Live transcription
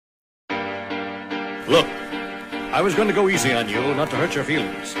Look, I was going to go easy on you, not to hurt your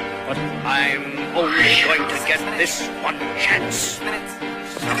feelings. But I'm only going to get this one chance.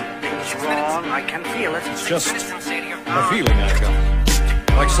 Something's wrong. I can feel it. It's just a feeling I've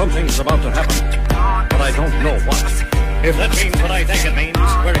got. Like something's about to happen, but I don't know what. If that means what I think it means,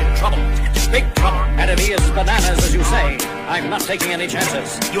 we're in trouble. Big trouble. Enemy is bananas, as you say. I'm not taking any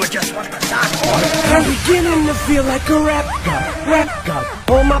chances. You're just what the start for. I'm beginning to feel like a rap god.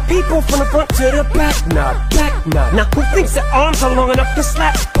 All my people from the front to the back nod. Now who thinks their arms are long enough to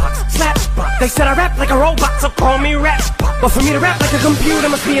slap box? They said I rap like a robot, so call me rap. But for me to rap like a computer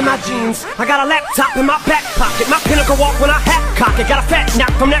must be in my genes. I got a laptop in my back pocket, my pinnacle walk when I hat cock it. Got a fat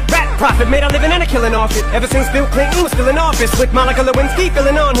knock from that rat profit, made a living and a killing off it. Ever since Bill Clinton was still in office, with Monica Lewinsky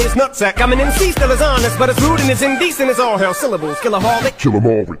filling on his nutsack. I'm an MC, still as honest, but as rude and as indecent as all hell. Syllables, killaholic, kill 'em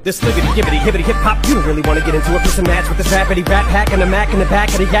all. This liggity, gibbity, hibbity, hip hop. You don't really want to get into a piss and match with this rappity rap hack and a mac in the back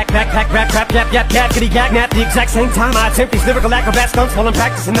of the yak backpack rap crap yap yakety yak nap. The exact same time I attempt these lyrical acrobat stunts while I'm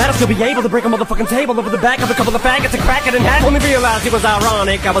practicing that, I'll still be able to break a motherfucking table over the back of a couple of faggots and crack it in half. Only realized it was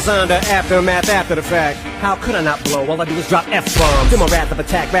ironic. I was under aftermath after the fact. How could I not blow? All I do is drop F-bombs. Do my wrath of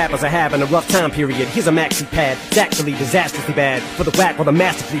attack rappers are having a rough time period. Here's a maxi pad. It's actually disastrously bad for the whack while the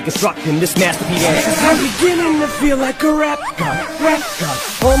masterfully constructing this masterpiece. I'm beginning to feel like a rap god.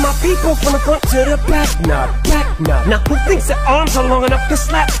 All my people from the front to the back nod. Now who thinks their arms are long enough to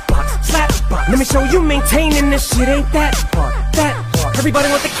slap box? Let me show you maintaining this shit ain't that hard. Everybody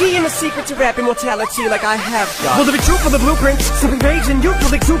want the key and the secret to rap immortality like I have got. Will there be truth for the blueprint? Simply rage and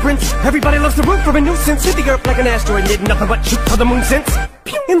youthful exuberance. Everybody loves to root for a nuisance. Hit the earth like an asteroid, did nothing but shoot for the moon since.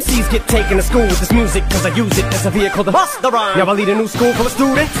 MCs get taken to school with this music, cause I use it as a vehicle to bust the rhyme. Now I lead a new school full of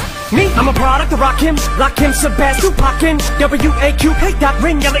students. Me, I'm a product of Rakim, Lakim, Shabazz, Tupac-in, W-A-Q, hey, dot,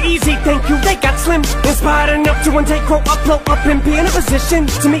 ring, yellow, easy, thank you, they got slim. Inspired enough to one take, grow up, blow up, and be in a position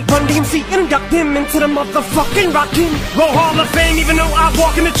to meet Run DMC and induct him into the motherfucking Rockin' Roll Hall of Fame. Even though I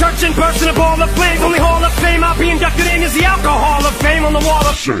walk in the church and burst in a ball of flames, only Hall of Fame I'll be inducted in is the Alcohol of Fame on the wall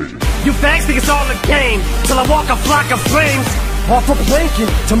of shame. You fags think it's all a game, till I walk a flock of flames. Off for planking,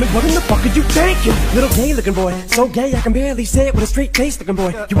 tell me what in the fuck are you thinking? Little gay looking boy, so gay I can barely say it with a straight face looking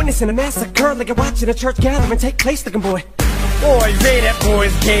boy. You witnessing a massacre like you're watching a church gathering take place looking boy. Boys, say that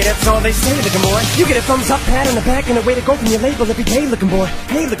boy's gay, that's all they say looking boy. You get a thumbs up, pat on the back, and a way to go from your label if you gay looking boy.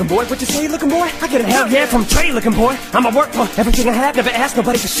 Hey looking boy, what you say looking boy? I get a hell yeah from Trey looking boy. I'ma work for everything I have, never ask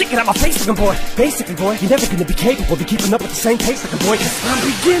nobody for shit, get out my face looking boy. Basically boy, you're never gonna be capable of keeping up with the same pace looking boy, cause I'm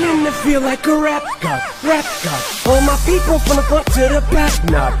beginning to feel like a rap god. All my people from the front to the back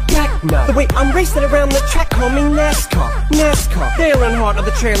nod. The way I'm racing around the track, call me NASCAR. Dale Earnhardt of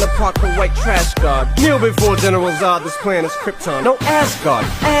the trailer park for white trash god. Kneel before General Zod, this plan is Krypton. No Asgard.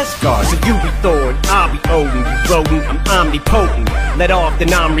 So you be Thor and I'll be Odin. You rodent, I'm omnipotent. Let off,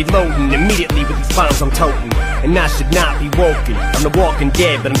 then I'm reloading immediately with these bombs I'm toting. And I should not be woken. I'm the walking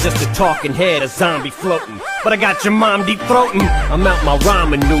dead, but I'm just a talking head, a zombie floating. But I got your mom deep throating. I'm out my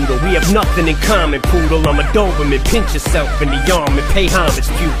ramen noodle. We have nothing in common, poodle. I'm a Doberman. Pinch yourself in the arm and pay homage,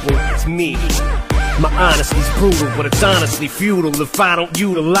 pupil. It's me. My honesty's brutal, but it's honestly futile if I don't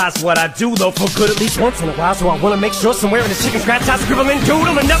utilize what I do, though, for good at least once in a while. So I wanna make sure somewhere in the chicken scratch I scribble and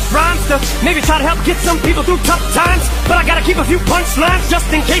doodle enough rhymes to maybe try to help get some people through tough times. But I gotta keep a few punchlines just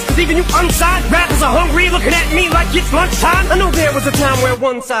in case, cause even you unsigned rappers are hungry, looking at me like it's lunchtime. I know there was a time where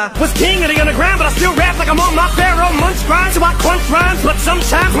once I was king of the underground, but I still rap like I'm on my Pharaoh munch grind. So I crunch rhymes, but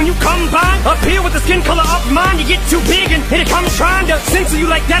sometimes when you combine up here with the skin color of mine, you get too big and here it comes trying to censor you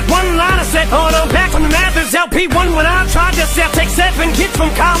like that one line I said. Hold on, back from the Mathers LP1 when I tried to sell, take 7 kids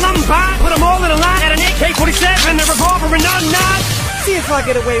from Columbine, put them all in a line at an AK-47, a revolver and a knife. See if I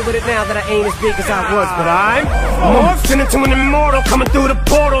get away with it now that I ain't as big as I was, but I'm morphing into an immortal coming through the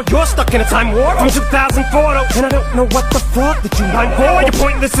portal. You're stuck in a time warp from 2004 though, and I don't know what the fuck that you mind for. You're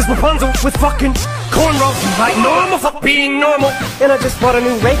pointless as Rapunzel with fucking cornrows. You like normal, fuck being normal. And I just bought a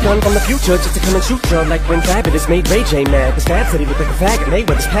new ray gun from the future just to come and shoot you like when Fabulous made Ray J mad. Cause Fab said he looked like a faggot, made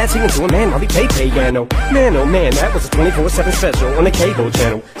with his pads singing to a man while he played piano. Man, oh man, that was a 24/7 special on the cable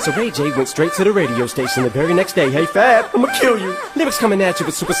channel. So Ray J went straight to the radio station the very next day. Hey Fab, I'ma kill you. Lyrics coming at you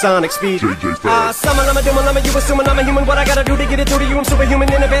with supersonic speed. Summon, I'm a doom, I'm a you assuming I'm a human. What I gotta do to get it through to you? I'm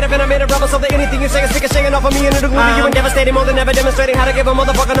superhuman, innovative, and I made a rubber so that anything you say is sticking off of me and it'll glue to you and devastating more than ever, demonstrating how to give a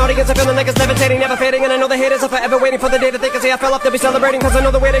motherfucking audience a feeling like it's levitating. Never fading, and I know the haters are forever waiting for the day that they can say I fell off. They'll be celebrating, cause I know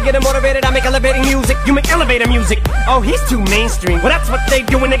the way to get them motivated. I make elevating music, you make elevator music. Oh, he's too mainstream. Well, that's what they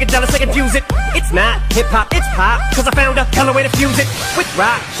do when they get jealous, they confuse it. It's not hip-hop, it's pop, cause I found a hella way to fuse it. With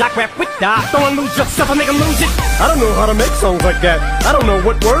rock, shock rap, with dot. Don't lose yourself, I make them lose it. I don't know how to make songs like that. I don't know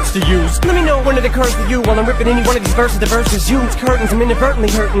what words to use. Let me know when it occurs to you while I'm ripping any one of these verses. The verses you, it's curtains, I'm inadvertently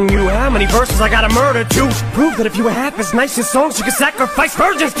hurting you. How many verses I gotta murder to prove that if you were half as nice as songs you could sacrifice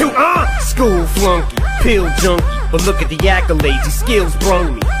virgins to? School flunky, pill junkie, but look at the accolades, these skills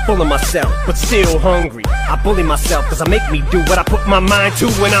brung me. Full of myself, but still hungry. I bully myself cause I make me do what I put my mind to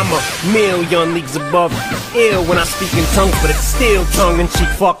when I'm a million leagues above you. Ill when I speak in tongues, but it's still tongue-in-cheek.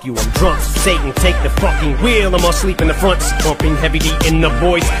 Fuck you, I'm drunk, so Satan take the fucking wheel. I'm asleep in the front, bumping heavy D in the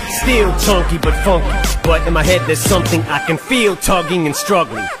voice. Still chunky but funky, but in my head there's something I can feel tugging and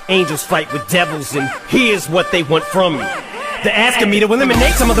struggling. Angels fight with devils and here's what they want from me. They're asking me to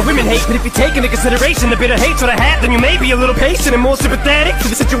eliminate some of the women hate, but if you take into consideration the bitter hatred I have, then you may be a little patient and more sympathetic to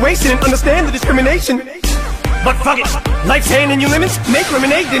the situation and understand the discrimination. But fuck it, life's handing you lemons, make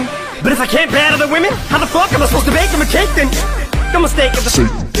lemonade then. But if I can't battle the women, how the fuck am I supposed to bake them a cake then? No mistake,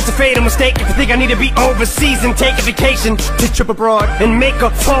 it's a fatal mistake if you think I need to be overseas and take a vacation to trip abroad and make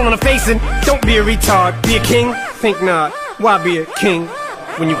a fall on a face. And don't be a retard, be a king? Think not, why be a king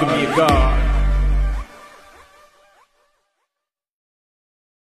when you can be a god?